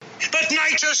But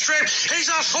Nature Strip, he's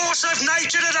a force of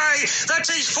nature today.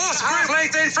 That's his fourth group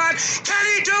length in front. Can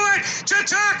he do it?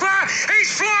 Chautauqua,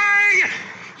 he's flying.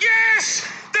 Yes,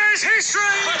 there's history.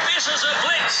 But this is a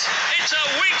blitz. It's a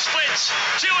Winx blitz.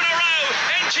 2 in a row,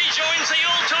 and she joins the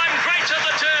all-time greats of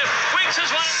the turf. Winx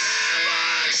has won.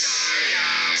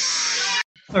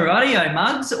 Alrighty,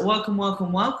 Mugs.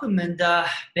 Welcome. And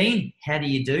Ben, how do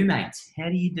you do, mate? How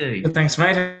do you do? Good, thanks,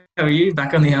 mate. How are you?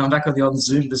 Back on the old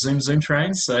Zoom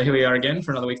train. So here we are again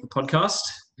for another week of the podcast.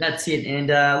 That's it. And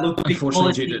look,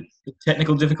 unfortunately, due to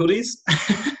technical difficulties.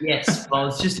 Yes, well, I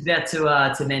was just about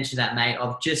to mention that, mate.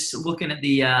 I'm just looking at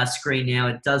the screen now.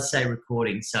 It does say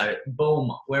recording. So, boom,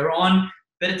 we're on.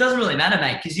 But it doesn't really matter,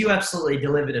 mate, because you absolutely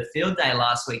delivered a field day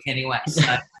last week anyway. So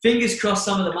fingers crossed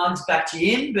some of the Mugs backed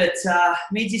you in, but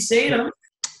means you see them.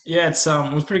 Yeah, it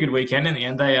was a pretty good weekend in the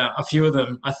end. They a few of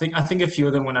them, I think a few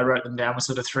of them when I wrote them down were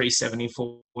sort of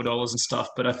 $3.70, $4 and stuff.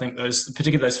 But I think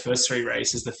particularly those first three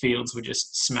races, the fields were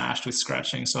just smashed with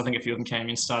scratching. So I think a few of them came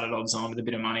in, started odds on with a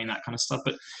bit of money and that kind of stuff.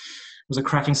 But it was a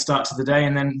cracking start to the day.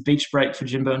 And then Beach Break for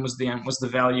Jim Byrne was the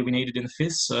value we needed in the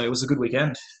fifth. So it was a good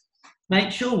weekend.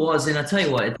 Mate, sure was. And I tell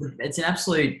you what, it's an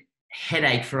absolute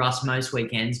headache for us most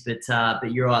weekends. But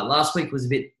you're right. Last week was a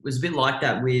bit like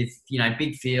that with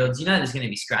big fields. There's going to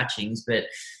be scratchings, but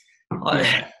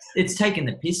it's taken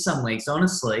the piss some weeks.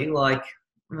 Honestly,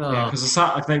 because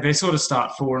they sort of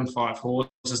start 4 and 5 horses,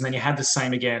 and then you had the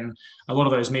same again. A lot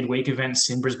of those midweek events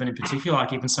in Brisbane, in particular,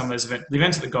 like even some of those events, the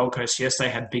events at the Gold Coast, yes, they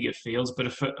had bigger fields, but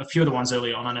a few of the ones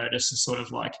early on, I noticed, is sort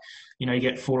of like you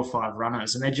get 4 or 5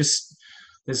 runners, and they're just.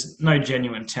 There's no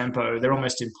genuine tempo. They're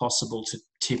almost impossible to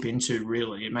tip into,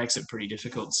 really. It makes it pretty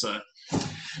difficult. So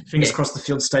fingers crossed the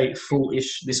field stay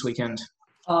full-ish this weekend.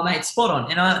 Oh, mate, spot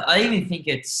on. And I even think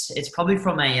it's probably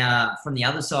from the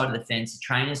other side of the fence, a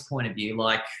trainer's point of view.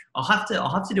 Like, I'll have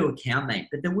to do a count, mate.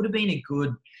 But there would have been a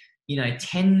good,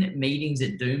 10 meetings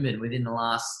at Doomben within the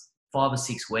last 5 or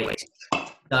 6 weeks.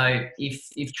 So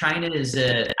if trainers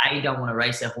don't want to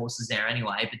race their horses there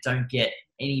anyway, but don't get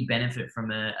any benefit from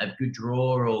a good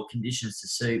draw or conditions to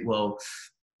suit, well,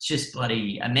 it's just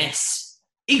bloody a mess.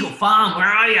 Eagle Farm, where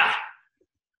are you?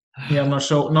 Yeah, I'm not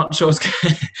sure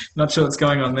what's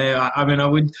going on there. I mean, I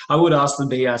would ask the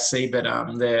BRC, but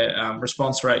their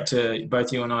response rate to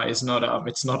both you and I is not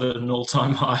it's not at an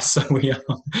all-time high, so we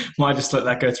might just let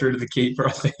that go through to the keeper,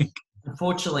 I think.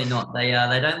 Unfortunately not. They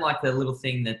don't like the little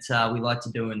thing that we like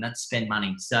to do, and that's spend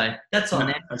money. So that's on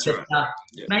them. That's right.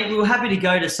 Mate, we were happy to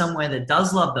go to somewhere that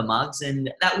does love the Mugs,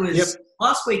 and that was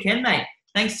last weekend, mate.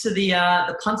 Thanks to the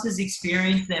punters'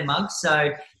 experience there, Mugs.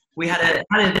 So we had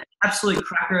an absolute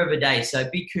cracker of a day. So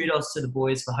big kudos to the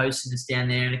boys for hosting us down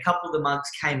there, and a couple of the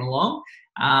Mugs came along.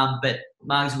 But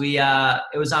Mugs,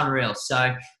 it was unreal.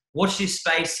 So watch this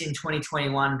space in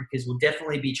 2021 because we'll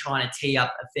definitely be trying to tee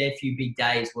up a fair few big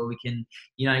days where we can,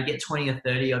 get 20 or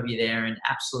 30 of you there and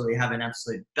absolutely have an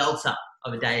absolute belter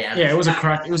of a day out. Yeah, it was a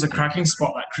cracking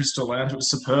spot, that Crystal Lounge. It was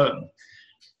superb.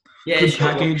 Yeah, good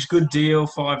package, good deal,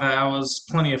 5 hours,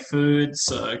 plenty of food,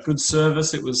 so good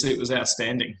service. It was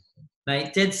outstanding.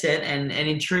 Mate, dead set, and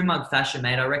in true Mug fashion,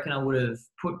 mate, I reckon I would have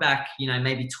put back,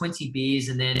 maybe 20 beers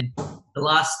and then the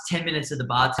last 10 minutes of the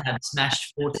bar tab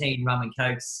smashed 14 rum and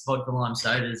cokes, vodka lime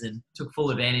sodas, and took full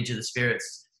advantage of the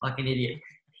spirits like an idiot.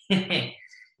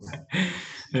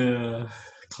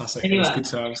 Classic. Anyway, good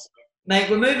times. Mate,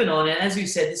 we're moving on, and as we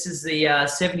said, this is the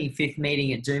 75th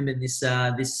meeting at Doomben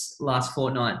this last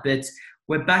fortnight, but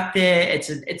we're back there.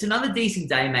 It's another decent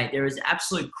day, mate. There is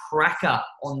absolute cracker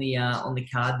on the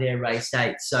card there, race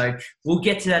 8. So we'll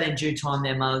get to that in due time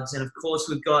there, Mugs. And of course,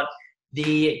 we've got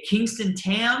the Kingston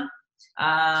Town.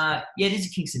 It is a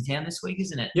Kingston Town this week,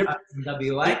 isn't it? Yep.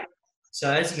 In WA.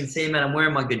 So as you can see, mate, I'm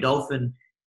wearing my Godolphin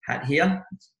hat here,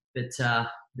 but the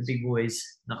big boys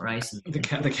not racing. The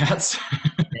cats.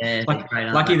 Yeah,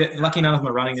 lucky none of them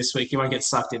are running this week. You won't get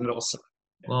sucked in it also.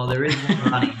 Well, there is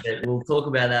one running, but we'll talk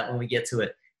about that when we get to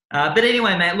it. But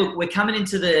anyway, mate, look, we're coming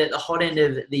into the hot end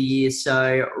of the year.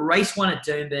 So race 1 at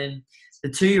Doomben, the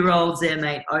 2-year-olds there,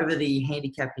 mate, over the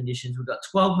handicap conditions. We've got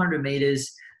 1,200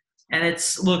 metres. And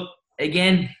it's, look,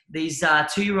 again, these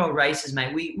 2-year-old races,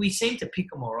 mate, we seem to pick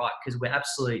them all right because we're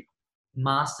absolute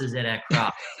masters at our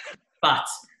craft. But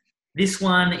this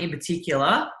one in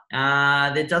particular,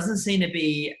 there doesn't seem to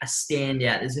be a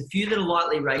standout. There's a few that are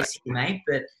lightly racing, mate,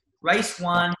 but race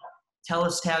 1, tell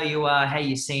us how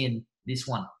you're seeing this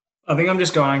one. I think I'm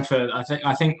just going for. I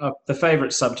think the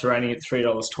favourite Subterranean at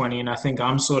 $3.20, and I think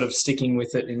I'm sort of sticking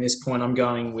with it in this point. I'm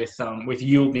going with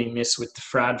You'll Be Missed with the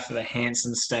Frad for the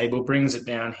Hanson stable. Brings it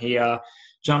down here,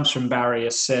 jumps from barrier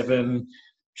 7,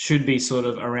 should be sort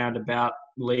of around about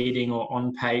leading or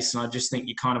on pace, and I just think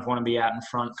you kind of want to be out in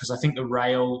front because I think the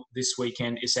rail this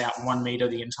weekend is out 1 metre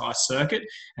the entire circuit,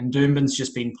 and Doomben's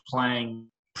just been playing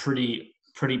pretty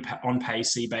on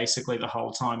pacey basically the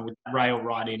whole time with rail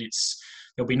right in.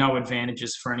 There'll be no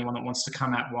advantages for anyone that wants to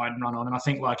come out wide and run on. And I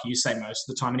think, like you say, most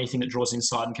of the time, anything that draws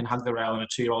inside and can hug the rail in a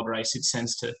 2-year-old race, it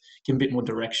tends to give a bit more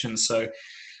direction. So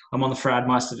I'm on the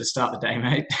Fradmeister to start the day,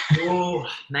 mate. Oh,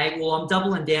 mate, well, I'm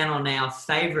doubling down on our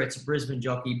favourite Brisbane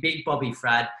jockey, Big Bobby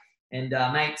Frad. And,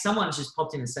 mate, someone's just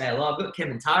popped in and say hello. I've got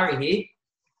Kevin Tari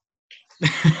here.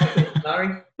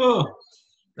 Tari. Oh,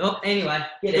 anyway,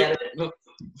 get out of it.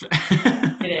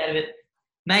 Get out of it.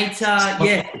 Mate,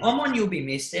 yeah, I'm on You'll Be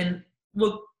Missed. And,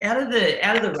 look, out of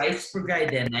the race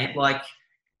brigade there, mate, like,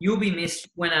 You'll Be Missed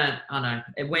when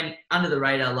it went under the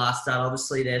radar last start.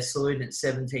 Obviously, they're saluting at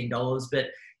 $17, but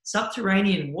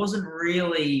Subterranean wasn't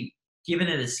really giving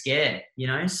it a scare, you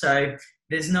know. So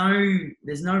there's no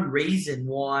reason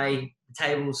why the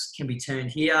tables can be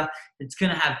turned here. It's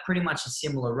going to have pretty much a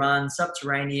similar run.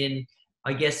 Subterranean,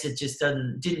 I guess it just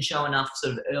didn't show enough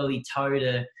sort of early toe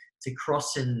to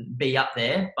cross and be up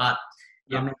there, but.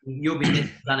 Yeah. I mean, You'll Be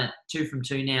Missed done it 2 from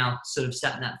 2 now, sort of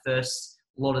sat in that first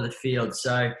lot of the field.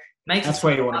 So that's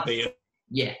where you want to be.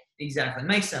 Yeah, exactly.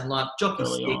 Makes sense. Like jockey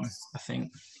sticks. I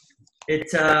think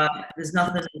there's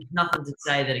nothing to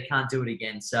say that it can't do it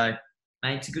again. So,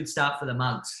 mate, it's a good start for the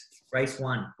Mugs. Race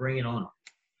 1, bring it on,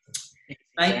 mate.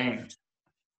 Damn.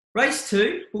 Race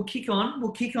 2, we'll kick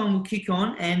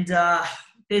on, and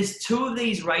there's 2 of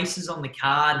these races on the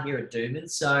card here at Doomben.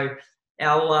 So.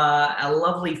 Our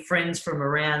lovely friends from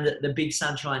around the Big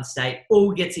Sunshine State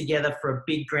all get together for a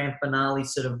big grand finale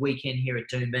sort of weekend here at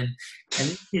Doomben. And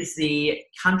this is the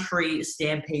Country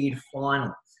Stampede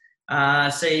Final.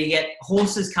 So you get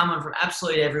horses coming from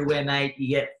absolute everywhere, mate. You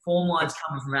get form lines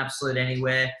coming from absolute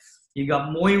anywhere. You've got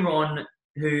Moiron,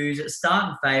 who's a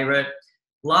starting favourite.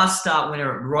 Last start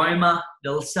winner at Roma.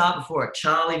 They'll start before at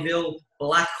Charlieville,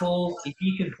 Blackhall. If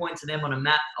you can point to them on a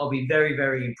map, I'll be very,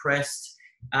 very impressed.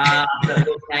 But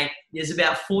look, mate, there's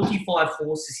about 45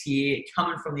 horses here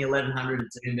coming from the 1100 at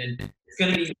Doomben. It's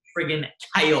going to be friggin'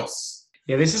 chaos.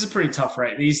 Yeah, this is a pretty tough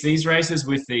race. These races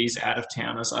with these out of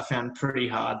towners, I found pretty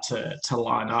hard to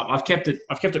line up. I've kept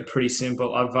it pretty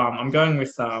simple. I'm going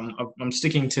with I'm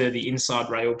sticking to the inside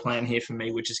rail plan here for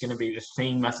me, which is going to be the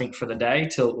theme I think for the day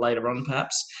till later on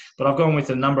perhaps. But I've gone with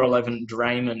the number 11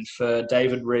 Draymond for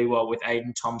David Rewell with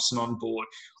Aidan Thompson on board.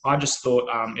 I just thought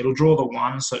it'll draw the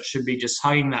 1, so it should be just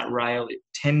hugging that rail. It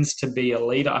tends to be a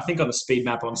leader. I think on the speed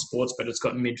map on Sports, but it's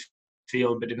got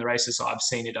midfield, but in the races I've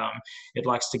seen it, it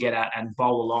likes to get out and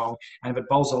bowl along. And if it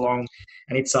bowls along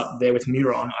and it's up there with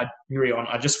Murion,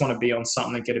 I just want to be on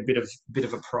something and get a bit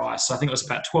of a price. So I think it was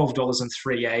about $12 and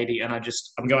 $3.80, and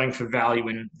I'm going for value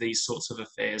in these sorts of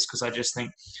affairs because I just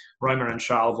think Roma and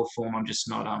Charleville form. I'm just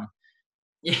not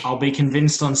Yeah. I'll be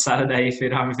convinced on Saturday if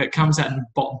it comes out and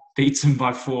beats them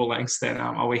by 4 lengths, then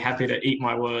I'll be happy to eat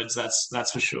my words.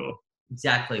 That's for sure.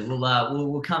 Exactly.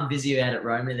 We'll come visit you out at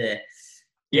Roma there.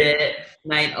 Yeah,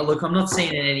 mate. Look, I'm not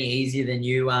seeing it any easier than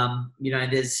you. You know,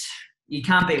 you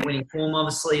can't beat winning form,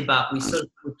 obviously, but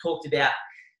we've talked about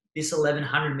this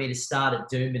 1100 metre start at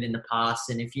Doomben in the past,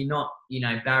 and if you're not, you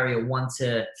know, barrier 1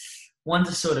 to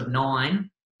sort of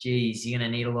 9, geez, you're going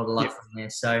to need a lot of luck from there.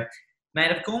 So. Mate,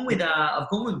 I've gone with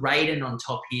Raiden on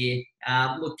top here.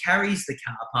 Look, carries the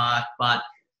car park, but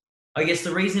I guess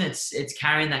the reason it's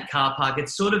carrying that car park,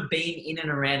 it's sort of been in and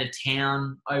around a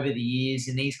town over the years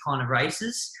in these kind of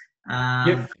races.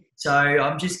 So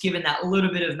I'm just giving that a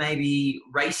little bit of maybe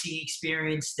racing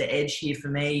experience, the edge here for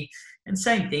me. And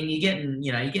same thing, you're getting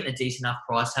a decent enough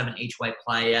price having each way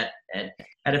play at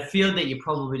a field that you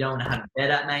probably don't want to have a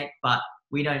bet at, mate. But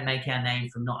we don't make our name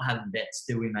from not having bets,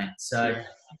 do we, mate? So.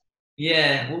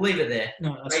 Yeah, we'll leave it there.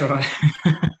 No, that's right.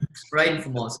 Raiden for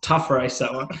Moz. Tough race,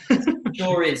 that one.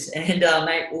 Sure is. And,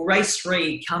 mate, race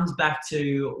 3 comes back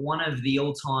to one of the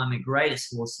all-time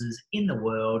greatest horses in the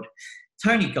world.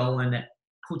 Tony Gollan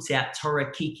puts out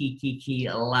Tora Kiki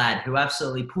Lad, who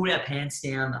absolutely pulled our pants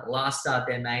down last start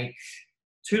there, mate.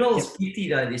 $2.50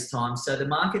 though this time, so the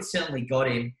market certainly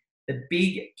got him. The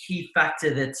big key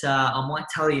factor that I might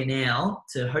tell you now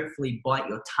to hopefully bite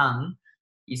your tongue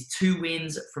is 2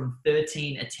 wins from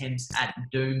 13 attempts at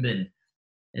Doomben.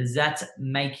 Does that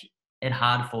make it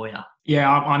hard for you?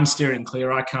 Yeah, I'm steering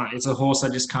clear. I can't. It's a horse I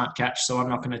just can't catch, so I'm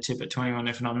not going to tip it to anyone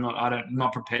if I'm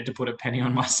not prepared to put a penny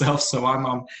on myself. So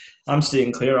I'm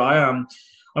steering clear. I'm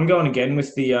going again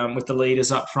with the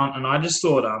leaders up front, and I just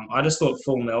thought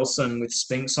Full Nelson with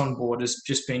Spinks on board has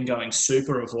just been going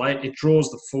super of late. It draws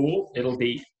the 4. It'll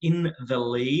be in the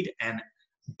lead and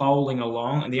bowling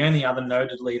along. And the only other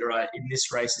noted leader in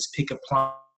this race is Pick a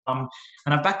Plum.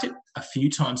 And I've backed it a few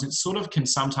times. It sort of can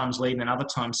sometimes lead and other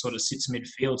times sort of sits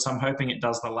midfield. So I'm hoping it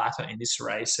does the latter in this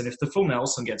race. And if the Full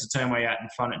Nelson gets a turn way out in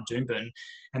front at Doomben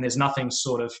and there's nothing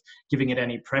sort of giving it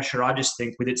any pressure, I just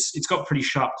think with it's got pretty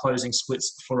sharp closing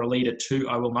splits for a leader too,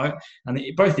 I will note. And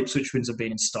both Ipswich wins have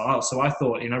been in style. So I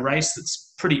thought in a race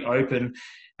that's pretty open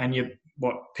and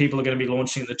people are going to be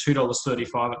launching at the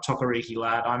 $2.35 at Tokariki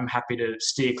Lad, I'm happy to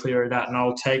steer clear of that. And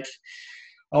I'll take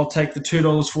the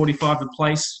 $2.45 to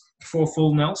place for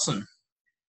Full Nelson.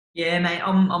 Yeah, mate,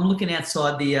 I'm looking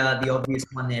outside the obvious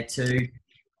one there too.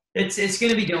 It's going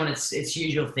to be doing its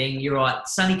usual thing. You're right.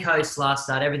 Sunny Coast last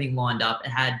start, everything lined up. It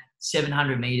had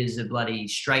 700 metres of bloody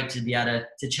straight to be able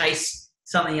to chase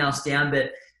something else down.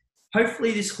 But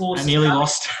hopefully this horse... I nearly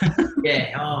lost.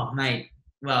 Yeah. Oh, mate.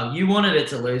 Well, you wanted it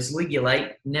to lose. Lig you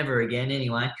late. Never again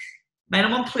anyway. Mate,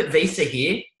 I'm on Plip Visa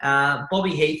here.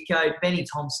 Bobby Heathcote, Benny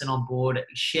Thompson on board.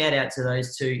 Shout out to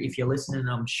those two if you're listening.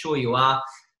 I'm sure you are.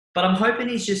 But I'm hoping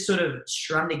he's just sort of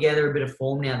strung together a bit of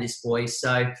form now, this boy.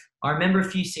 So I remember a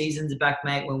few seasons back,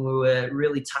 mate, when we were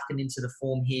really tucking into the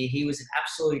form here. He was an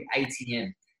absolute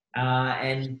ATM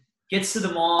and gets to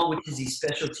the mile, which is his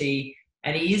specialty.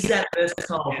 And he is that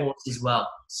versatile horse as well.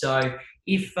 So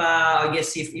if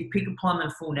Pick a Plum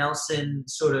and Full Nelson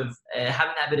sort of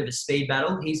having that bit of a speed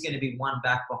battle, he's going to be one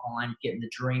back behind, getting the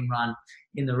dream run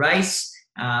in the race,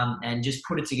 and just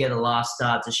put it together last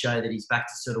start to show that he's back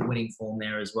to sort of winning form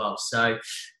there as well. So,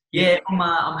 yeah,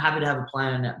 I'm happy to have a play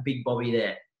on that big Bobby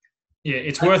there. Yeah,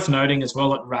 it's worth noting as well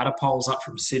that Radipol's up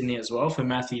from Sydney as well for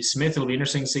Matthew Smith. It'll be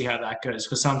interesting to see how that goes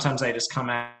because sometimes they just come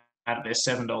out at their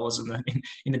 $7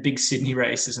 in the big Sydney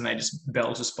races and they just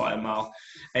belt us by a mile,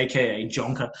 aka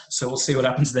Jonker. So we'll see what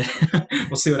happens there.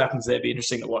 Be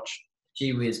interesting to watch.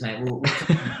 Gee whiz, mate. We'll talk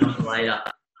about it later.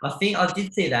 I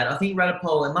did see that. I think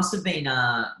Radipol, it must have been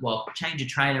change of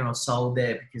trainer or sold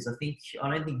there because I think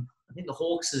the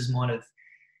Hawkses might have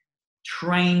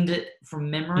trained it from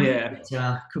memory. Yeah,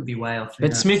 but, could be way off.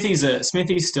 But Smithy's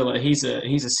still he's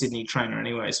a Sydney trainer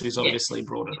anyway, so he's obviously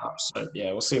brought it up. So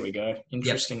yeah, we'll see where we go.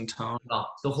 Interesting time. Well,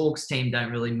 the Hawks team don't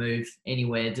really move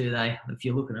anywhere, do they? If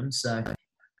you look at them, so I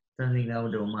don't think they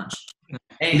will do much.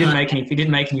 He didn't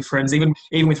make any friends. Even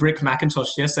with Rick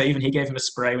McIntosh yesterday, even he gave him a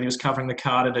spray when he was covering the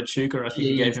card at Echuca. I think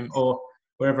he gave him, or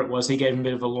wherever it was, he gave him a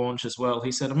bit of a launch as well.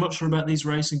 He said, "I'm not sure about these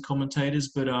racing commentators,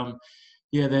 but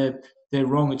yeah, they're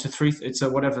wrong. It's a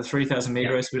 3,000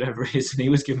 metre race, whatever it is." And he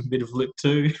was given a bit of lip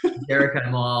too. Jericho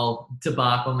Mile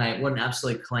debacle, mate. What an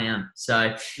absolute clown.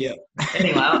 So yeah.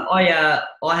 Anyway, I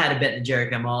had a bet in the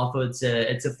Jericho Mile. I thought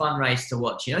it's a fun race to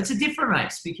watch. You know, it's a different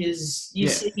race because you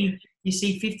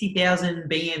see 50,000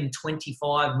 BM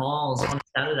 25 miles on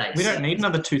Saturday. We don't need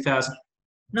another 2,000.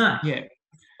 No. Yeah.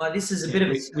 Like this is a bit of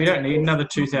a... We don't need another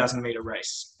 2,000 metre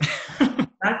race.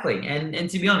 Exactly, and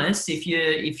to be honest, if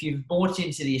you've bought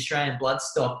into the Australian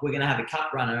bloodstock, we're going to have a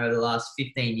cup runner over the last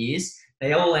 15 years.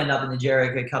 They all end up in the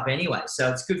Jericho Cup anyway,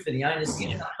 so it's good for the owners to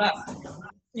get it back.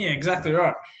 Yeah, exactly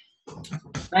right.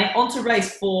 Mate, on to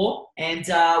race 4,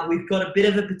 and we've got a bit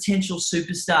of a potential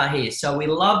superstar here. So we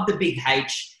love the big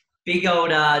H, big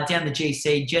old down the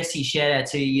GC. Jesse, shout out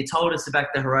to you. You told us to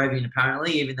back the Harrovian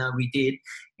apparently, even though we did.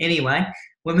 Anyway,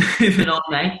 we're moving on,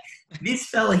 mate. This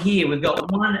fella here, we've got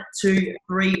 1, 2,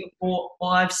 3, 4,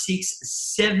 5, 6,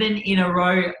 7 in a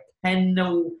row.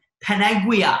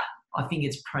 Paniagua, I think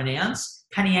it's pronounced.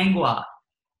 Paniagua,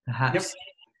 perhaps.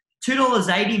 Yep.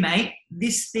 $2.80, mate.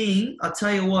 This thing, I'll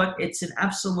tell you what, it's an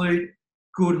absolute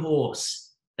good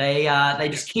horse. They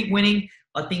just keep winning.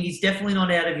 I think he's definitely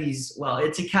not out of his, well,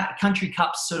 it's a country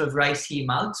cup sort of race here,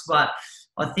 Muggs, but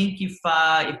I think if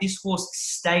this horse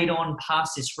stayed on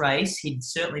past this race, he'd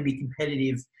certainly be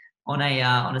competitive on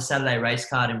a Saturday race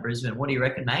card in Brisbane. What do you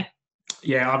reckon, mate?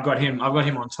 Yeah, I've got him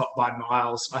on top by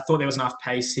miles. I thought there was enough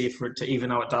pace here for it to, even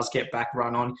though it does get back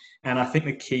run on. And I think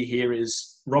the key here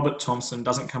is Robert Thompson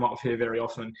doesn't come up here very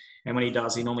often. And when he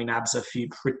does, he normally nabs a few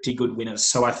pretty good winners.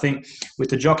 So I think with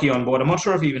the jockey on board, I'm not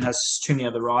sure if he even has too many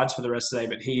other rides for the rest of the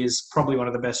day, but he is probably one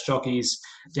of the best jockeys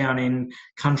down in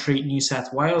country New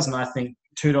South Wales. And I think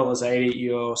 $2.80,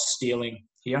 you're stealing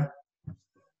here.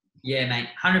 Yeah, mate,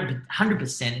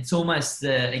 100%. It's almost,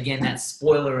 that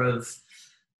spoiler of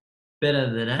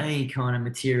better than A kind of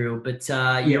material. But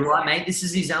you're right, mate. This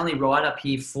is his only ride up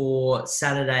here for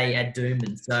Saturday at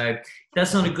Doomben. So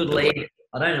that's not a good lead.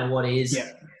 I don't know what is.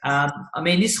 Yeah. I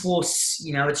mean, this horse,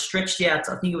 you know, it's stretched out.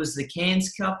 I think it was the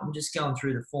Cairns Cup. I'm just going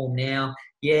through the form now.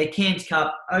 Yeah, Cairns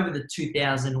Cup over the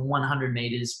 2,100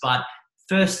 metres. But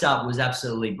first up was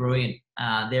absolutely brilliant.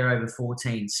 They're over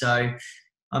 14. So,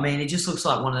 I mean, it just looks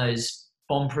like one of those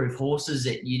bomb-proof horses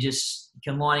that you just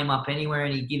can line him up anywhere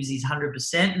and he gives his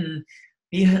 100%. And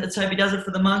let's hope he does it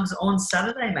for the Mugs on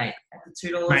Saturday, mate, at the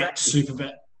 $2. Mate, super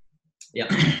bet.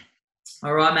 Yep.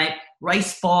 All right, mate.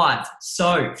 Race 5.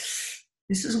 So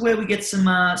this is where we get some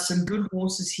good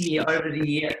horses here over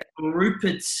the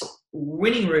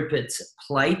winning Rupert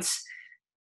plate.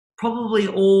 Probably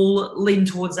all lean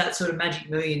towards that sort of Magic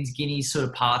Millions Guineas sort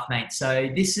of path, mate. So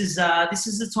this is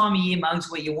the time of year, Mugs,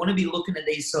 where you want to be looking at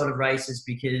these sort of races,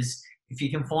 because if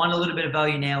you can find a little bit of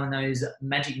value now in those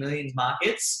Magic Millions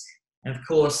markets, and of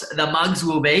course the Mugs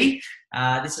will be,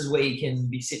 this is where you can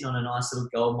be sitting on a nice little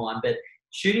gold mine. But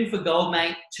shooting for gold,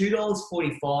 mate,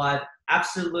 $2.45,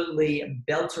 absolutely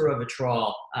belter of a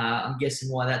trial. I'm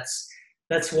guessing why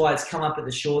that's why it's come up at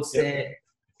the shorts there.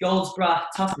 Goldsborough,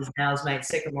 tough as nails, mate.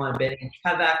 Second line of betting.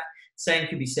 Kavak, same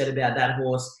could be said about that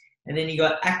horse. And then you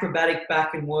got Acrobatic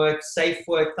back and work, Safe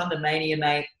Work, Thunder Mania,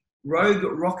 mate. Rogue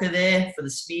Rocker there for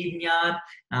the Spearden Yard.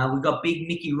 We've got Big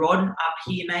Mickey Rod up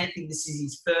here, mate. I think this is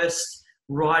his first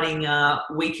riding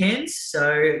weekend.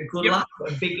 So good luck,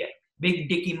 Big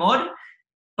Dicky Mod.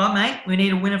 But, mate, we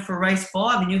need a winner for race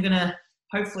 5, and you're going to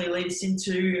hopefully lead us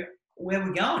into where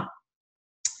we're going.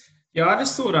 Yeah, I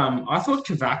just thought I thought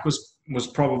Kavak was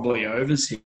probably overs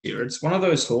here. It's one of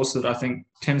those horses that I think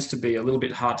tends to be a little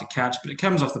bit hard to catch, but it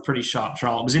comes off the pretty sharp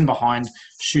trial. It was in behind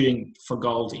shooting for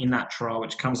gold in that trial,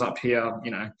 which comes up here,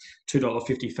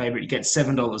 $2.50 favourite. You get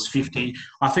 $7.50.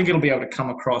 I think it'll be able to come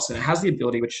across, and it has the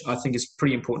ability, which I think is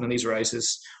pretty important in these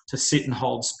races, to sit and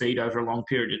hold speed over a long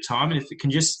period of time. And if it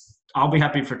can I'll be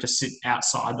happy for it to sit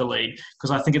outside the lead,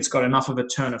 because I think it's got enough of a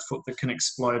turn of foot that can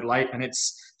explode late. And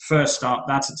it's first up,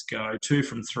 that's its go, 2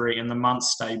 from 3, and the Munt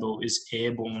stable is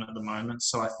airborne at the moment.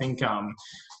 So I think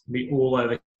be all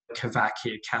over Kavak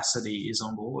here. Cassidy is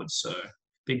on board, so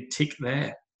big tick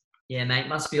there. Yeah, mate,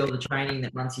 must be all the training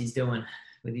that Muntie's doing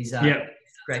with his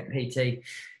great PT. Anyway,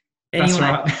 that's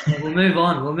right. We'll move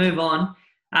on.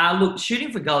 Look,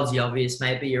 shooting for gold's the obvious,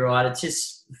 mate, but you're right. It's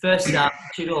just first up,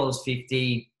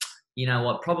 $2.50. You know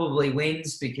what, probably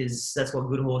wins, because that's what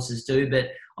good horses do.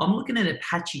 But I'm looking at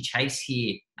Apache Chase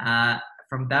here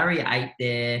from barrier 8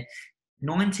 there.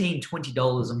 $19,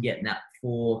 $20 I'm getting that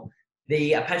for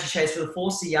the Apache Chase for the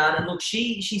Forster Yard. And look,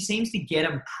 she seems to get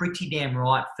them pretty damn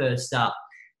right first up.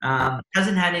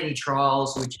 Hasn't had any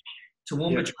trials, which to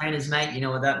Toowoomba trainers, mate, you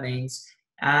know what that means.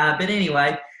 But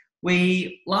anyway,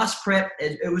 last prep,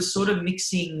 it was sort of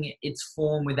mixing its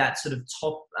form with that sort of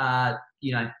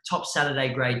top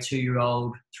Saturday grade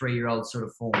 2-year-old, 3-year-old sort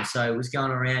of form. So it was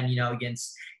going around,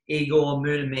 against Igor,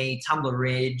 Moonami, Tumbler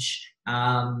Ridge,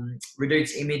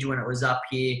 Redute's Image when it was up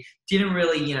here. Didn't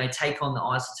really, take on the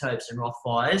Isotopes and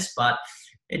Rothfires, but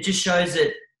it just shows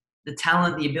that the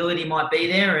talent, the ability might be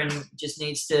there, and just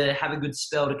needs to have a good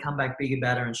spell to come back bigger,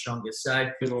 better, and stronger. So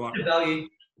bit of value.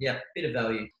 Yeah, bit of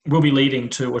value. We'll be leading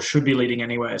too, or should be leading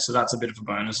anyway, so that's a bit of a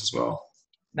bonus as well.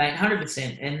 Mate,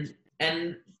 100%.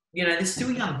 And they're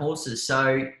still young horses,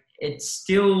 so it's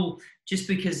still, just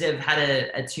because they've had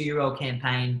a 2-year-old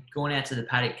campaign, gone out to the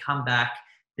paddock, come back,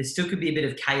 there still could be a bit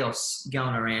of chaos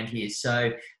going around here.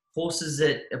 So horses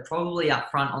that are probably up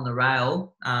front on the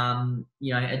rail, a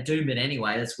Doomben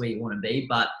anyway, that's where you want to be,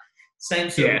 but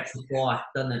same sort of supply,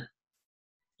 doesn't it?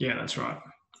 Yeah, that's right.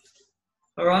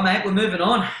 All right, mate, we're moving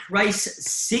on. Race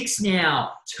 6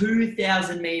 now,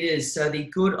 2,000 metres. So the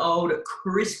good old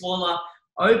Chris Waller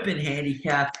Open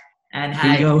handicap. And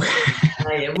hey,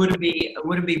 it wouldn't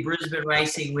be Brisbane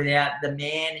racing without the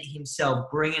man himself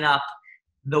bringing up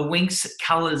the Winx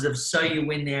colours of So You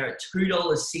Win there at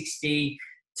 $2.60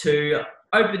 to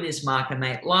open this market,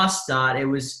 mate. Last start, it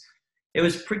was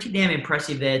pretty damn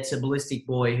impressive there to Ballistic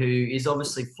Boy, who is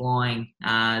obviously flying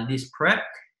this prep.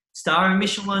 Star and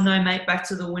Michelin, though, mate, back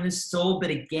to the winner's stall. But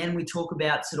again, we talk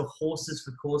about sort of horses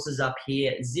for courses up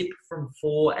here. Zip from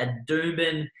 4 at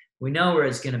Doomben. We know where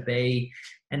it's going to be.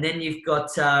 And then you've got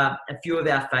a few of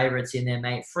our favourites in there,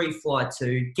 mate. Free Fly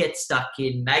 2, Get Stuck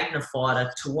In,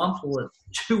 Magnifier,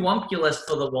 Toowoompulas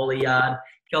for the Wally Yard,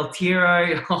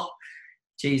 Galtiro. Oh,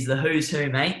 geez, the who's who,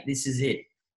 mate. This is it.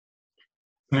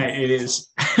 Mate, it is.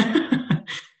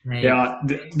 Yeah,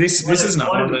 this is not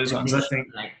one of those ones. I think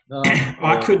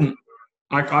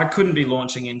I couldn't be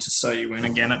launching into So You Win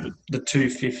again at the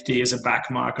 250 as a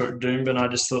back marker at Doomben. I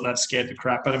just thought that scared the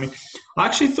crap out of me. I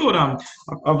actually thought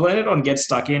I've landed on Get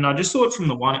Stuck In. I just thought from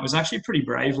the one it was actually pretty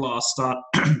brave last start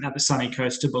at the Sunny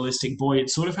Coast to Ballistic Boy.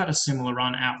 It sort of had a similar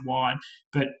run out wide,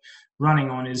 but running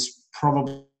on is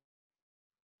probably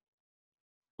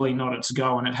not its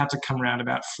go, and it had to come around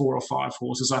about 4 or 5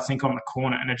 horses, I think, on the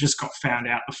corner, and it just got found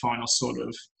out the final sort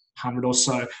of 100 or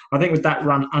so. I think with that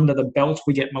run under the belt,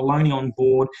 we get Maloney on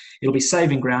board. It'll be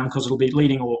saving ground because it'll be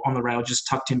leading or on the rail, just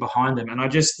tucked in behind them. And I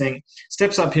just think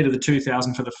steps up here to the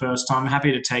 2,000 for the first time. I'm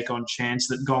happy to take on Chance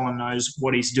that Golan knows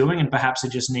what he's doing, and perhaps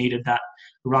it just needed that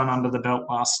run under the belt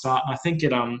last start. And I think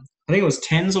it was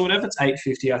 10s or whatever. It's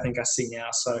 850, I think I see now.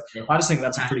 So yeah. I just think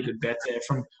that's a pretty good bet there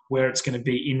from where it's going to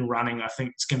be in running. I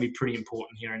think it's going to be pretty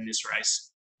important here in this race.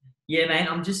 Yeah,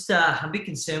 mate, I'm just a bit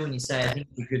concerned when you say I think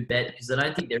it's a good bet, because I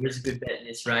don't think there is a good bet in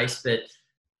this race. But,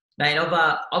 mate,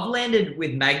 I've landed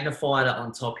with Magnifier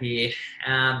on top here.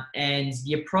 And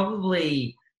you're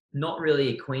probably not really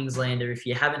a Queenslander if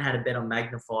you haven't had a bet on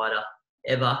Magnifier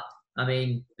ever. I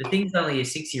mean, the thing's only a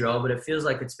 6-year-old, but it feels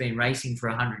like it's been racing for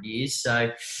 100 years.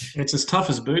 So it's as tough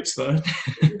as Boots, though.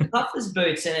 It's as tough as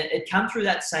Boots, and it come through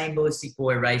that same Ballistic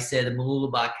Boy race there, the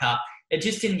Mooloolaba Cup. It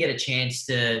just didn't get a chance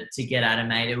to get at it,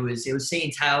 mate. It was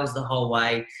seeing tails the whole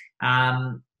way.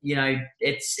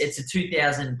 It's a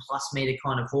 2,000 plus metre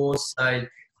kind of horse, so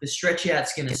the stretch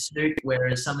out's going to suit,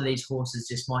 whereas some of these horses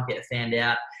just might get found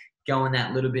out going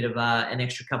that little bit of an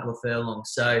extra couple of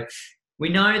furlongs. So we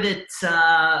know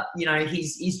that,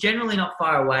 he's generally not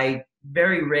far away,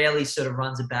 very rarely sort of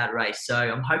runs a bad race. So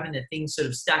I'm hoping that things sort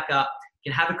of stack up,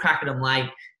 can have a crack at them late.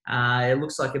 It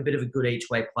looks like a bit of a good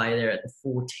each-way play there at the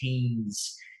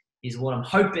 14s is what I'm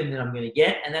hoping that I'm going to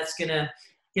get. And that's going to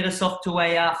get us off to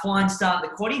a flying start at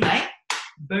the quaddie, mate.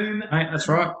 Boom. Mate, that's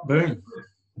right. Boom.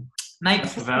 Mate,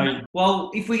 that's the value.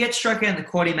 Well, if we get struck out in the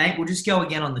quaddie, mate, we'll just go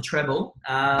again on the treble.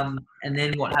 And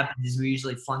then what happens is we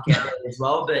usually flunk out there as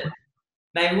well. But,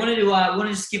 mate, we want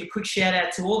to just give a quick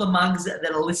shout-out to all the mugs that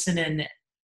are listening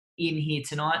in here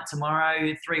tonight,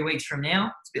 tomorrow, 3 weeks from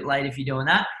now. It's a bit late if you're doing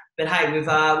that. But, hey, we've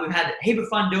had a heap of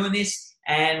fun doing this,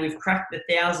 and we've cracked the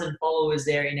 1,000 followers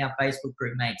there in our Facebook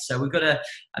group, mate. So we've got a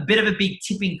bit of a big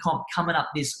tipping comp coming up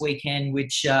this weekend,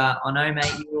 which I know,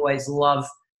 mate, you always love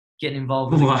getting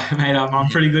involved with. Well, mate, I'm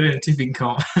pretty good at a tipping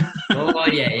comp. Oh,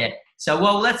 yeah. So,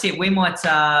 well, that's it. We might,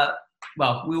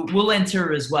 we'll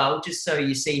enter as well, just so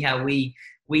you see how we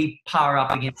par up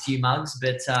against you mugs.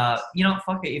 But,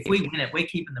 fuck it. If we win it, we're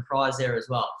keeping the prize there as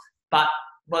well. But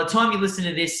by the time you listen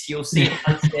to this, you'll see it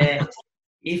post there.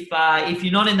 If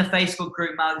you're not in the Facebook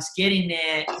group, mugs, get in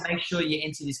there. Make sure you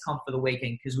enter this comp for the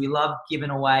weekend, because we love giving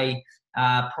away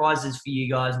prizes for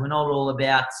you guys. We're not all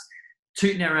about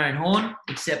tooting our own horn,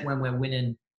 except when we're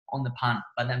winning on the punt.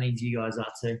 But that means you guys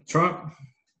are too. That's right.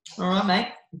 All right, mate.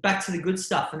 Back to the good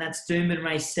stuff, and that's Doomben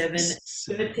Race 7,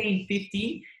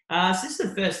 1350. So this is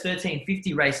the first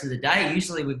 1350 race of the day.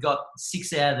 Usually we've got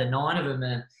 6 out of the 9 of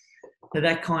them are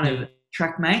that kind of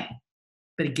track, mate.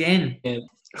 But again,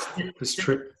 this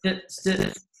trip.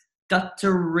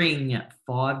 Stuttering,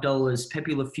 $5.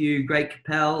 Pepe Le Feu, Great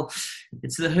Capel.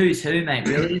 It's the who's who, mate,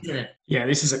 really, isn't it? Yeah,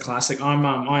 this is a classic.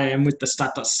 I am with the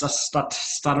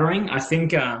stuttering. I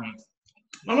think I'm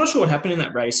not sure what happened in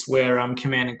that race where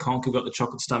Command and Conquer got the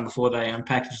chocolates done before they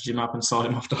packaged him up and sold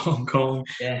him off to Hong Kong.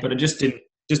 Yeah. But it just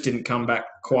didn't come back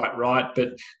quite right.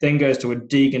 But then goes to a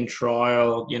Deegan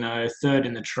trial, third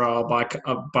in the trial by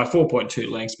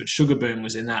 4.2 lengths. But Sugar Boom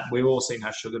was in that. We've all seen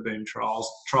how Sugar Boom trials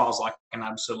like an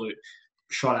absolute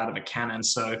shot out of a cannon.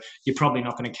 So you're probably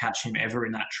not going to catch him ever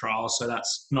in that trial. So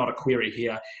that's not a query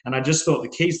here. And I just thought the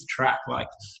key's the track. Like,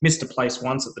 missed a place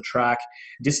once at the track.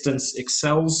 Distance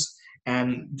excels.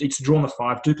 And it's drawn the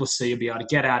 5. Duplessis will be able to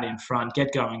get out in front,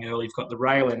 get going early. You've got the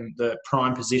rail in the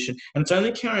prime position. And it's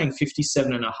only carrying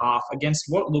 57.5 against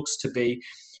what looks to be,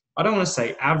 I don't want to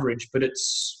say average, but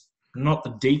it's not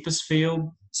the deepest field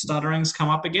Stuttering's come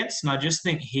up against. And I just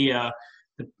think here,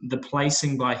 the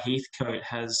placing by Heathcote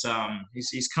has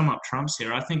he's come up trumps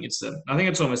here. I think it's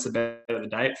almost the bet of the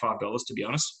day at $5, to be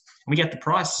honest. And we get the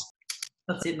price.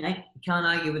 That's it, mate. You can't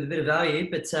argue with a bit of value.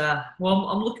 But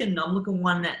I'm looking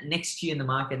one next to you in the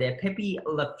market there, Pepe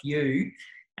Le Feu.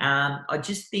 I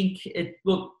just think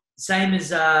same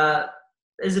as a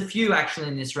few actually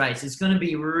in this race. It's going to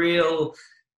be real.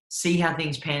 See how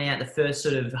things pan out the first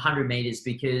sort of 100 meters,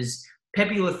 because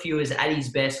Pepe Le Feu is at his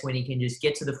best when he can just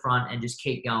get to the front and just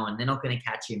keep going. They're not going to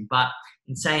catch him. But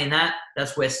in saying that,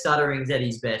 that's where Stuttering's at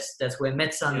his best. That's where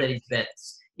Metson's at his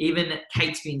best. Even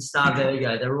Catesby, Star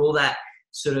Virgo, they're all that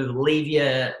sort of leave you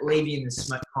in the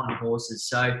smoke kind of horses.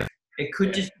 So it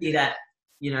could just be that,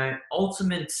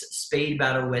 ultimate speed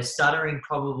battle where Stuttering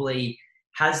probably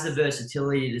has the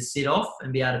versatility to sit off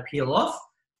and be able to peel off.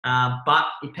 But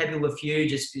if Pepe Le Feu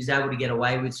just is able to get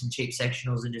away with some cheap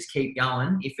sectionals and just keep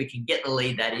going, if we can get the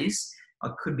lead, that is,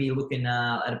 I could be looking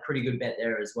at a pretty good bet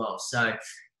there as well. So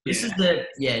This is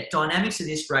dynamics of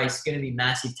this race is going to be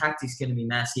massive. Tactics going to be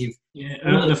massive. Yeah,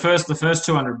 the first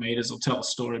 200 meters will tell a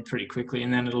story pretty quickly,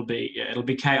 and then it'll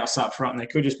be chaos up front. And there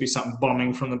could just be something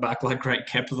bombing from the back, like Great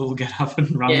Kepler will get up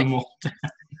and run them all down.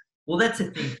 Well, that's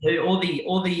the thing too. All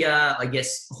the I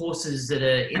guess horses that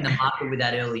are in the market with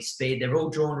that early speed, they're all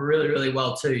drawn really, really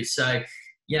well too. So,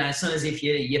 it's not as if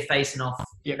you're facing off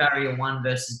barrier 1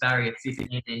 versus barrier 15,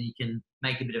 and you can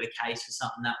make a bit of a case for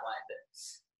something that way. But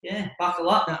yeah, buckle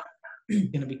up.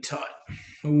 Gonna be tight.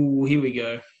 Ooh, here we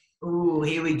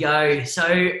go.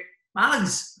 So,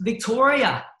 Mugs,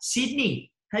 Victoria, Sydney.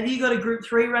 Have you got a Group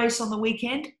 3 race on the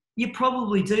weekend? You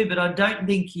probably do, but I don't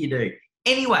think you do.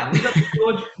 Anyway, we've got the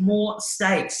George Moore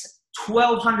Stakes,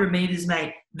 1,200 metres,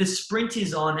 mate. The sprint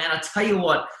is on, and I tell you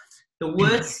what, the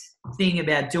worst thing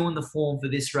about doing the form for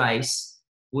this race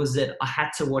was that I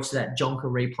had to watch that Jonker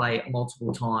replay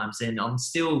multiple times, and I'm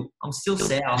still sour. I'm still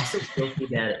guilty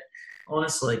about it,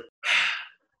 honestly.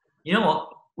 You know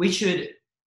what? Mr.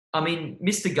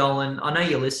 Golan, I know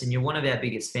you listen. You're one of our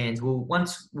biggest fans. We'll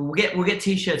get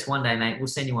t-shirts one day, mate. We'll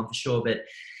send you one for sure, but.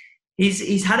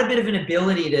 He's had a bit of an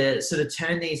ability to sort of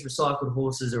turn these recycled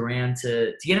horses around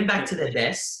to get them back to their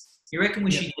best. You reckon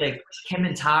we should get a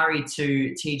Kementari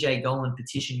to TJ Golan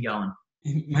petition going?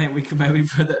 Mate, we could maybe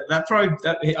put that.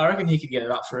 I reckon he could get it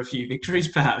up for a few victories,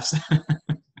 perhaps.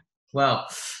 Well,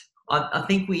 I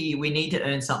think we need to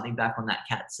earn something back on that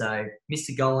cat. So,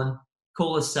 Mr. Golan,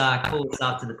 call us after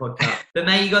the podcast. But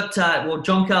mate, you got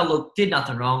Jonker. Did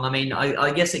nothing wrong. I mean,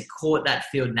 I guess it caught that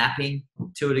field napping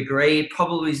to a degree.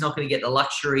 Probably is not going to get the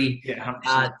luxury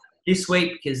this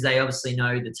week because they obviously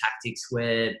know the tactics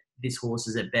where this horse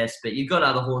is at best. But you've got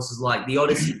other horses like the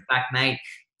Odyssey back, mate.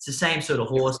 It's the same sort of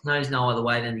horse. Knows no other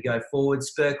way than to go forward.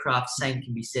 Spurcraft, same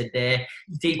can be said there.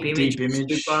 Deep Image.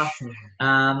 Super.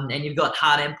 And you've got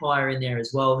Heart Empire in there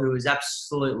as well, who was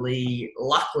absolutely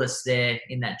luckless there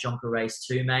in that Jonker race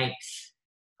too, mate.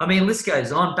 I mean, list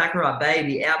goes on. Baccarat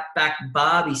Baby, Outback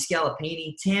Barbie,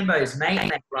 Scalapini, Tambo's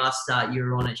mate. That last start, you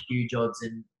were on at huge odds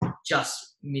and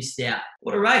just missed out.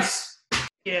 What a race.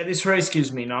 Yeah, this race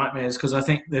gives me nightmares because I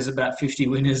think there's about 50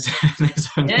 winners. There's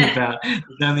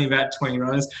only about 20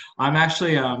 runners. I'm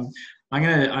actually I'm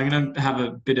gonna have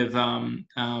a bit of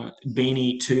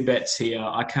beanie 2 bets here.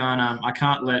 I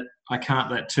can't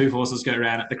let 2 horses go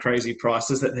around at the crazy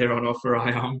prices that they're on offer.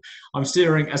 I'm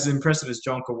steering, as impressive as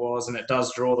Jonker was, and it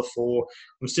does draw the 4.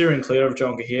 I'm steering clear of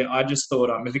Jonker here. I just thought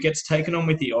if it gets taken on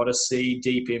with the Odyssey,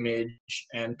 Deep Image,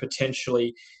 and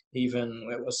potentially even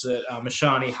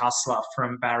Mashani Hustler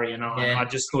from Barrier 9, I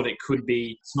just thought it could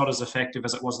be. It's not as effective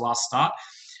as it was last start.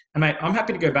 And mate, I'm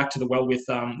happy to go back to the well with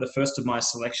the first of my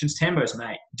selections. Tambo's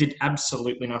mate did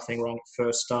absolutely nothing wrong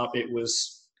first up. It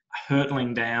was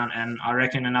hurtling down, and I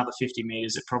reckon another 50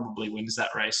 metres, it probably wins that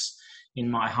race, in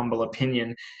my humble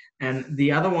opinion. And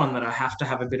the other one that I have to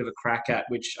have a bit of a crack at,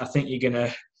 which I think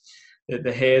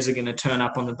the hairs are gonna turn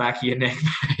up on the back of your neck,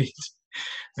 mate.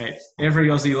 Mate, every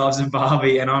Aussie loves a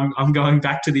Barbie, and I'm going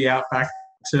back to the Outback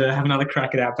to have another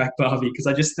crack at Outback Barbie because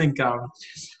I just think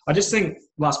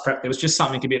last prep there was just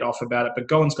something a bit off about it, but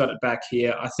Golan's got it back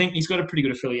here. I think he's got a pretty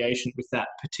good affiliation with that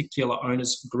particular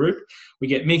owners group. We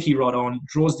get Mickey Rod on,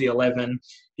 draws the 11.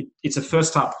 It's a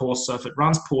first-up horse, so if it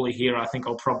runs poorly here, I think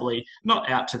I'll probably not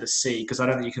out to the sea because I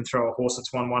don't think you can throw a horse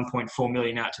that's won 1.4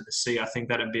 million out to the sea. I think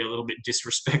that'd be a little bit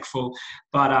disrespectful.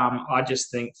 But I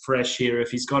just think fresh here, if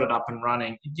he's got it up and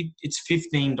running, it's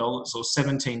 $15 or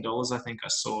 $17, I think I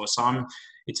saw. So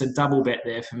it's a double bet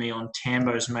there for me on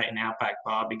Tambo's mate and Outback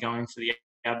Barbie going for the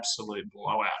absolute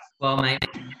blowout. Well, mate,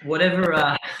 whatever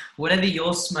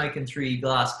you're smoking through your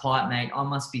glass pipe, mate, I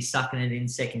must be sucking it in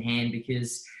secondhand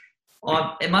because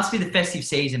it must be the festive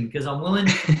season because I'm willing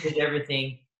to do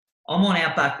everything. I'm on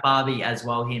Outback Barbie as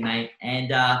well here, mate.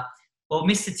 And,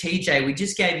 Mr. TJ, we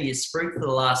just gave you a spruik for the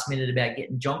last minute about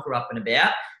getting Jonker up and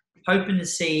about, hoping to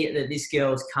see that this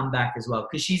girl's come back as well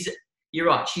because you're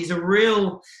right, she's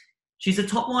a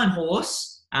top-line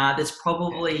horse that's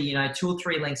probably, 2 or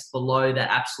 3 lengths below that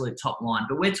absolute top line.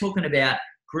 But we're talking about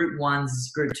Group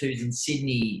 1s, Group 2s in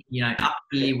Sydney, up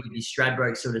here with the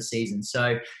Stradbroke sort of season.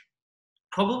 So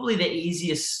probably the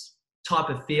easiest type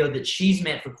of field that she's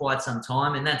met for quite some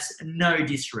time, and that's no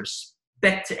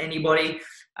disrespect to anybody.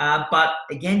 But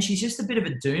again, she's just a bit of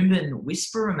a Doomben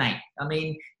whisperer, mate. I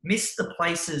mean, missed the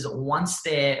places once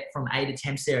there from 8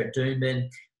 attempts there at Doomben.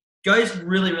 Goes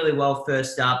really, really well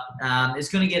first up. Is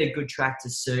going to get a good track to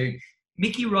suit.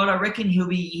 Mickey Rod, I reckon he'll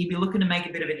be looking to make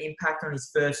a bit of an impact on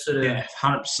his first sort of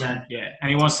 100%. Yeah,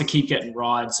 and he wants to keep getting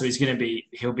rides, so he's going to be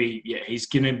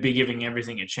giving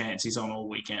everything a chance. He's on all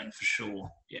weekend for sure.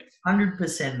 Yeah,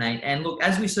 100%, mate. And look,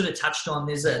 as we sort of touched on,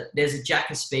 there's a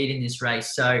jack of speed in this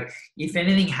race. So if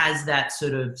anything has that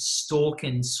sort of stalk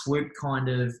and swoop kind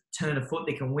of turn of foot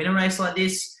that can win a race like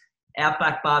this,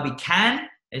 Outback Barbie can.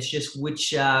 It's just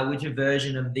which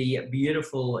version of the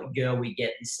beautiful girl we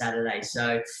get this Saturday.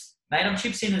 So, mate, I'm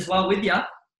chips in as well with you.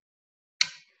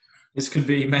 This could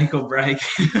be make or break.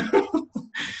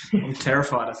 I'm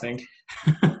terrified, I think.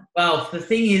 Well, the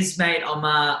thing is, mate,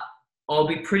 I'll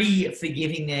be pretty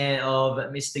forgiving there of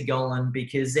Mr. Golan,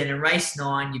 because then in race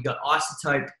 9, you've got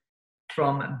Isotope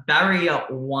from barrier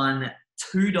 1,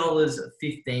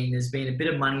 $2.15. There's been a bit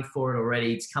of money for it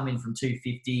already. It's come in from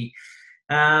 $2.50.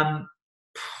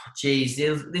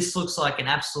 This looks like an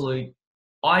absolute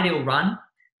ideal run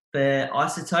for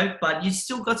Isotope, but you've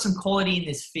still got some quality in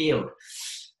this field.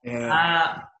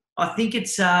 Yeah. I think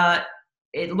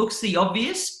it looks the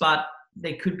obvious, but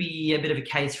there could be a bit of a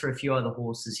case for a few other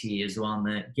horses here as well in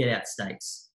the get-out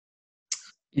stakes.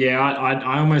 Yeah,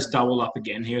 I almost double up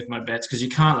again here with my bets, because you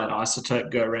can't let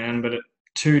Isotope go around, but at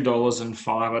 $2.05,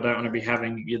 I don't want to be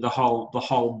having the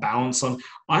whole balance on.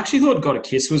 I actually thought Got a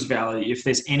Kiss was value if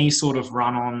there's any sort of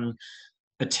run-on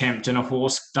attempt and a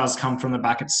horse does come from the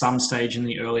back at some stage in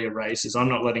the earlier races. I'm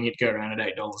not letting it go around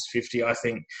at $8.50. I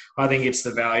think it's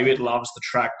the value. It loves the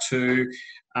track too.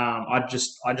 I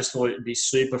just thought it'd be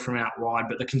super from out wide,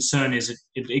 but the concern is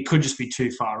it could just be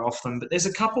too far off them. But there's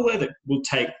a couple there that will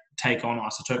take on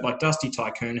Isotope, like Dusty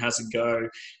Tycoon has a go,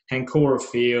 Hancora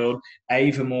Field,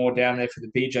 Avamore down there for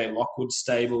the BJ Lockwood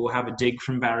stable will have a dig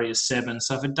from barrier 7.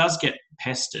 So if it does get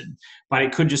pestered, but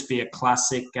it could just be a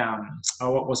classic,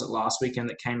 what was it last weekend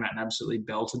that came out and absolutely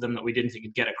belted them that we didn't think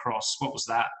it'd get across? What was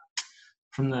that?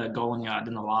 From the Golan Yard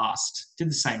in the last. Did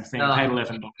the same thing, paid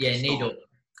 $11. Yeah, Needle.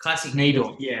 Classic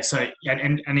Needle. Yeah, so,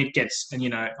 and it gets, and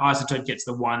Isotope gets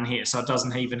the 1 here, so it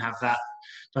doesn't even have that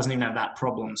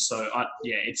problem. So,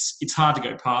 it's hard to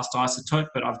go past Isotope,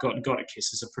 but I've got a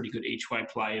Kiss as a pretty good each-way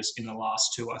players in the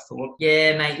last 2, I thought.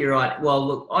 Yeah, mate, you're right. Well,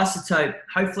 look, Isotope,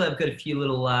 hopefully I've got a few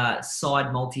little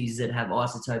side multis that have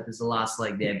Isotope as the last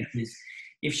leg there, because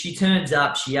if she turns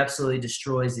up, she absolutely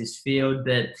destroys this field.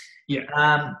 But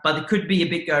but there could be a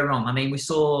bit go wrong. I mean, we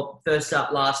saw first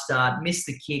up, last start, missed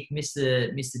the kick, missed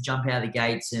the jump out of the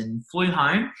gates and flew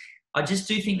home. I just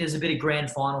do think there's a bit of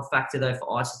grand final factor, though, for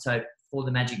Isotope for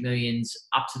the Magic Millions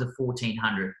up to the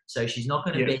 1,400. So she's not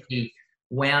going to be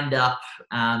wound up,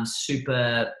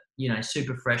 super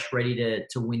fresh, ready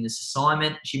to win this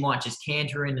assignment. She might just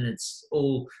canter in and it's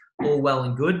all well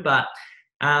and good. But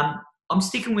I'm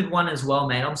sticking with one as well,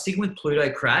 mate. I'm sticking with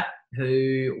Plutocrat,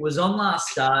 who was on last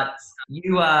start.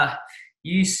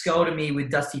 You scolded me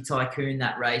with Dusty Tycoon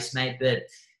that race, mate. But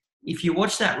if you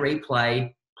watch that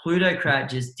replay, Plutocrat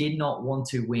just did not want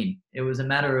to win. It was a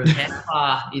matter of how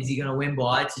far is he going to win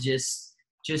by to just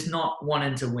not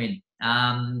wanting to win.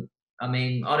 I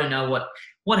mean, I don't know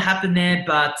what happened there,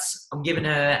 but I'm giving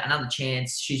her another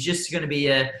chance. She's just going to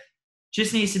be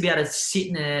just needs to be able to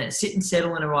sit and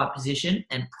settle in the right position,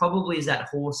 and probably is that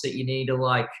horse that you need to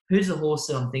like. Who's the horse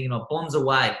that I'm thinking of? Bonds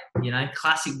Away,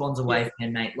 classic Bonds Away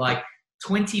fan, mate. Like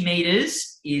 20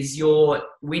 meters is your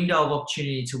window of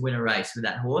opportunity to win a race with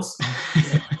that horse.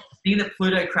 I think that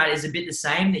Plutocrat is a bit the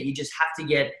same, that you just have to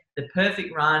get the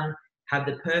perfect run, have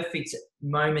the perfect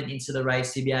moment into the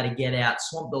race to be able to get out,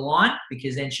 swamp the line,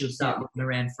 because then she'll start looking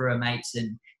around for her mates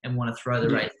and want to throw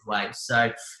the race away.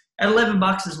 So at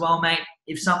 $11 as well, mate.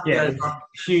 If something goes wrong,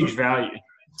 huge value.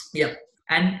 Yep.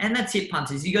 And that's it,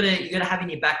 punters. You gotta have in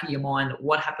your back of your mind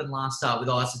what happened last start with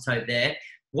Isotope there.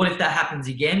 What if that happens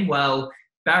again? Well,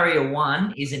 barrier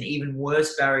 1 is an even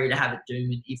worse barrier to have at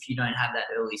Doomben if you don't have that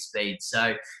early speed.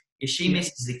 So if she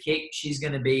misses the kick, she's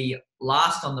going to be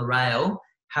last on the rail,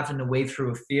 having to weave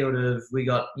through a field of, we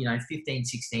got 15,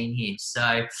 16 here.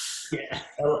 So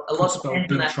a lot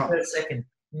depends on that first second.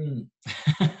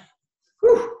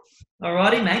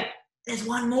 Alrighty, mate. There's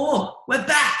one more. We're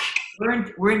back.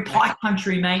 We're in Pike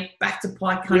Country, mate. Back to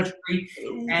Pike Country.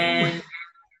 And,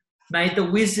 mate, the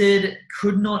Wizard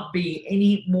could not be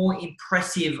any more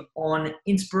impressive on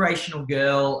Inspirational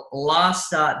Girl. Last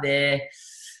start there.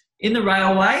 In the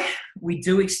railway, we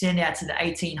do extend out to the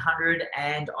 1,800,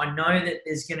 and I know that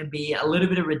there's going to be a little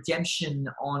bit of redemption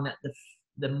on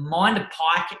the mind of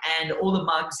Pike and all the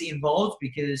mugs involved,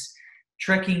 because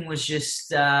trekking was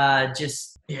I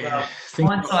think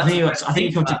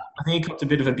he copped a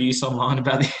bit of abuse online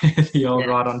about the old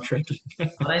ride on trekking. I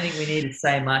don't think we need to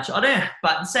say much.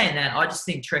 But in saying that, I just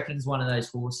think trekking's one of those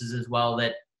horses as well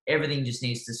that everything just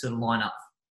needs to sort of line up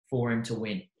for him to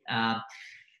win.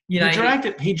 He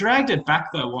dragged it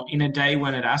back though in a day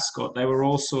when at Ascot they were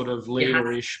all sort of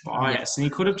leader-ish bias, and he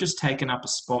could have just taken up a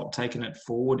spot, taken it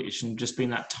forward-ish, and just been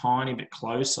that tiny bit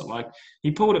closer. Like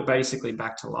he pulled it basically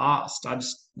back to last.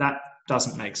 That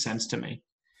doesn't make sense to me.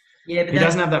 Yeah, but he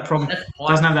doesn't have that problem.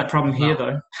 Doesn't have that problem here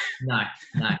though. No.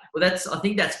 Well, I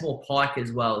think that's more Pike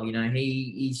as well. You know,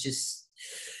 he's just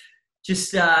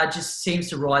seems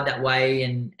to ride that way,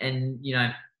 and you know,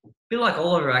 a bit like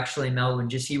Oliver actually in Melbourne.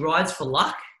 Just he rides for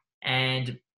luck.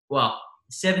 And, well,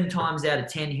 7 times out of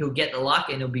 10, he'll get the luck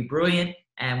and it'll be brilliant.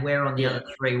 And we're on the other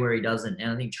 3 where he doesn't. And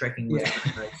I think Trekking was one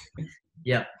of those.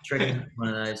 Yeah, Trekking was one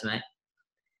of those, mate.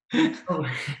 Oh,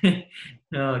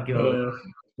 God.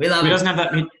 We love it. He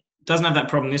doesn't have that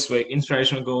problem this week.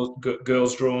 Inspirational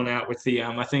girls drawn out with the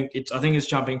I think it's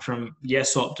jumping from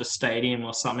Yesop to Stadium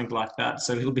or something like that.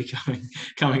 So he'll be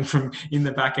coming from in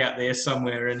the back out there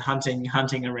somewhere and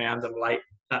hunting around them late.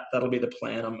 That'll be the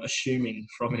plan, I'm assuming,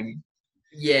 from him.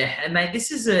 Yeah, and mate,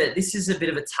 this is a bit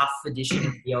of a tough edition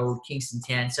of the old Kingston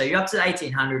Town. So you're up to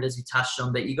 1800 as we touched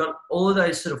on, but you got all of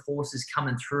those sort of forces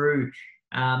coming through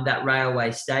that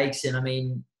Railway Stakes, and I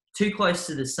mean, Too Close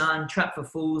to the Sun, Trap for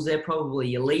Fools, they're probably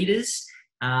your leaders,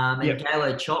 and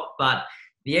Galo Chop, but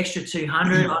the extra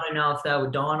 200, I don't know if they were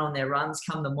dying on their runs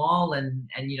come the mile, and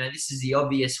you know, this is the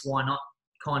obvious why not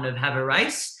kind of have a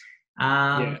race.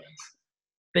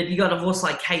 But you got a horse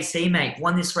like KC, mate.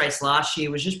 Won this race last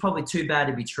year. Was just probably too bad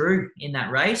to be true in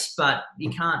that race. But you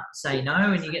can't say no,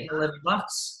 and you're getting $11.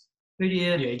 Who do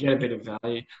you? Yeah, you get a bit of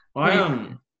value.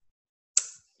 I've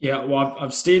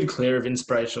steered clear of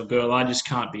Inspirational Girl. I just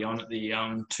can't be on at the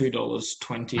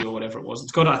 $2.20 or whatever it was.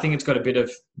 I think it's got a bit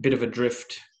of a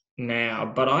drift now.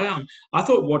 But I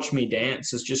thought Watch Me Dance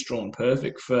has just drawn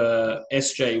perfect for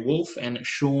SJ Wolf and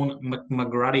Sean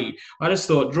McGruddy. I just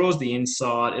thought draws the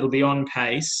inside. It'll be on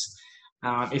pace.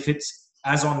 If it's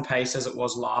as on pace as it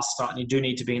was last start, and you do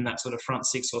need to be in that sort of front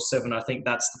 6 or 7, I think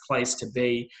that's the place to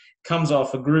be. Comes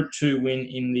off a Group 2 win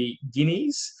in the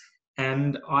Guineas.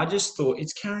 And I just thought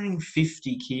it's carrying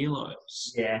 50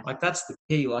 kilos. Yeah. Like, that's the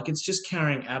key. Like, it's just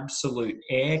carrying absolute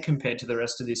air compared to the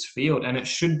rest of this field. And it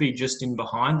should be just in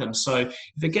behind them. So if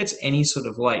it gets any sort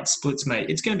of late splits,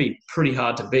 mate, it's going to be pretty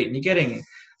hard to beat. And you're getting, I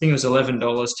think it was $11,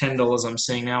 $10 I'm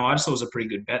seeing now. I just thought it was a pretty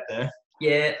good bet there.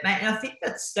 Yeah, mate, and I think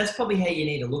that's probably how you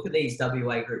need to look at these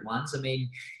WA Group 1s. I mean,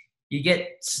 you get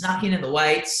snuck in at the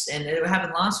weights, and it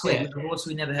happened last week with a horse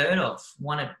we never heard of.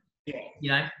 Won at,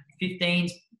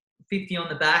 15s, 50 on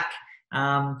the back,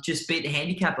 just beat the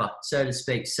handicapper, so to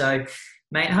speak. So,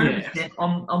 mate, 100%.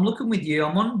 I'm looking with you.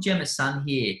 I'm on Gemma Sun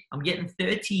here. I'm getting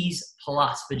 30s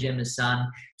plus for Gemma Sun.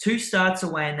 2 starts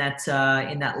away in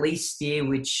that lease steer,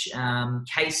 which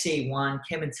KC won.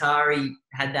 Kementari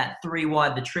had that 3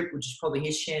 wide the trip, which is probably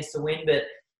his chance to win, but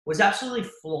was absolutely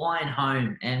flying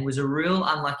home and was a real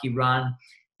unlucky run.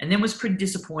 And then was pretty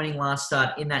disappointing last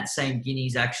start in that same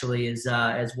Guineas, actually, as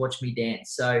Watch Me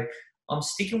Dance. So I'm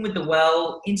sticking with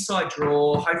the inside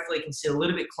draw. Hopefully it can sit a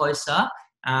little bit closer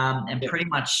and pretty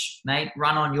much, mate,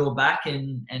 run on your back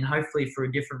and hopefully for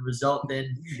a different result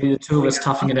than... The 2 of us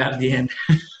toughing it out at the end.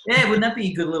 Yeah, wouldn't that be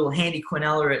a good little handy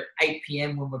Quinella at 8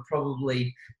 p.m. when we're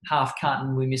probably half cut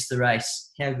and we miss the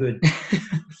race? How good.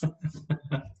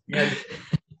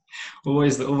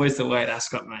 Always the way at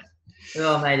Ascot, mate.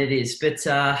 Oh, mate, it is. But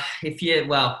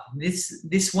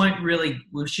this won't really...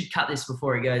 We should cut this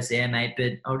before it goes there, mate.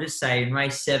 But I'll just say in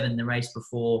race 7, the race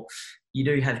before, you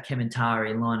do have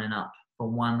Kementari lining up for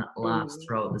one last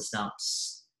throw at the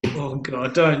stumps. Oh,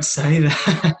 God, don't say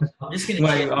that. I'm just going to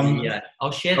share the video.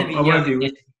 I'll share the video. I won't be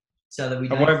with you. So that we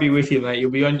I won't be with you, mate.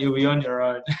 You'll be on your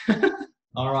own.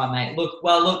 All right, mate. Look,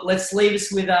 let's leave us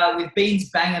with Bean's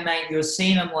banger, mate. You were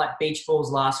seeing them like beach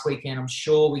balls last weekend. I'm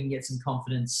sure we can get some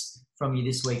confidence from you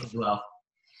this week as well.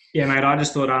 Yeah, mate. I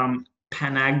just thought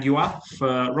Panagua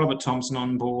for Robert Thompson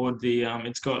on board.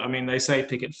 It's got. I mean, they say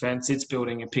picket fence. It's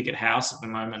building a picket house at the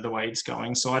moment. The way it's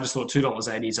going. So I just thought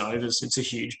 $2.80 is overs. It's a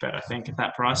huge bet, I think, at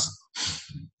that price.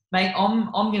 Mate, I'm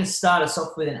going to start us off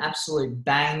with an absolute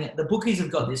bang. The bookies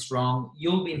have got this wrong.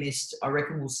 You'll Be Missed, I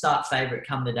reckon, will start favourite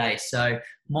come the day. So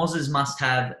Moz's must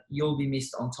have. You'll Be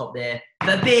Missed on top there.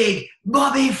 The big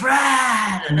Bobby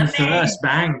Frad. And the first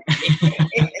bang.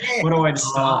 What a way to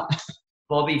start.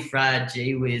 Bobby Frad,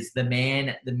 gee whiz, the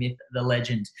man, the myth, the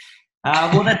legend.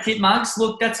 Well, that's it, Mugs.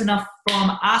 Look, that's enough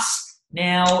from us.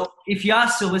 Now, if you are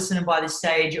still listening by this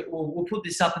stage, we'll put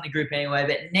this up in the group anyway,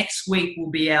 but next week will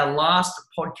be our last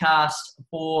podcast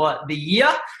for the year.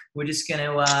 We're just going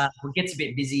to, it gets a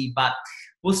bit busy, but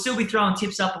we'll still be throwing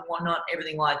tips up and whatnot,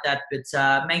 everything like that.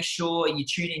 But make sure you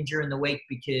tune in during the week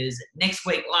because next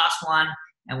week, last one,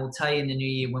 and we'll tell you in the new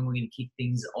year when we're going to kick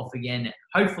things off again,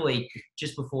 hopefully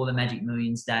just before the Magic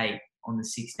Millions Day on the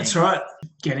 16th. That's right.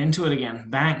 Get into it again.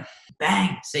 Bang.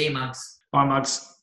 Bang. See you, Mugs. Bye, Mugs.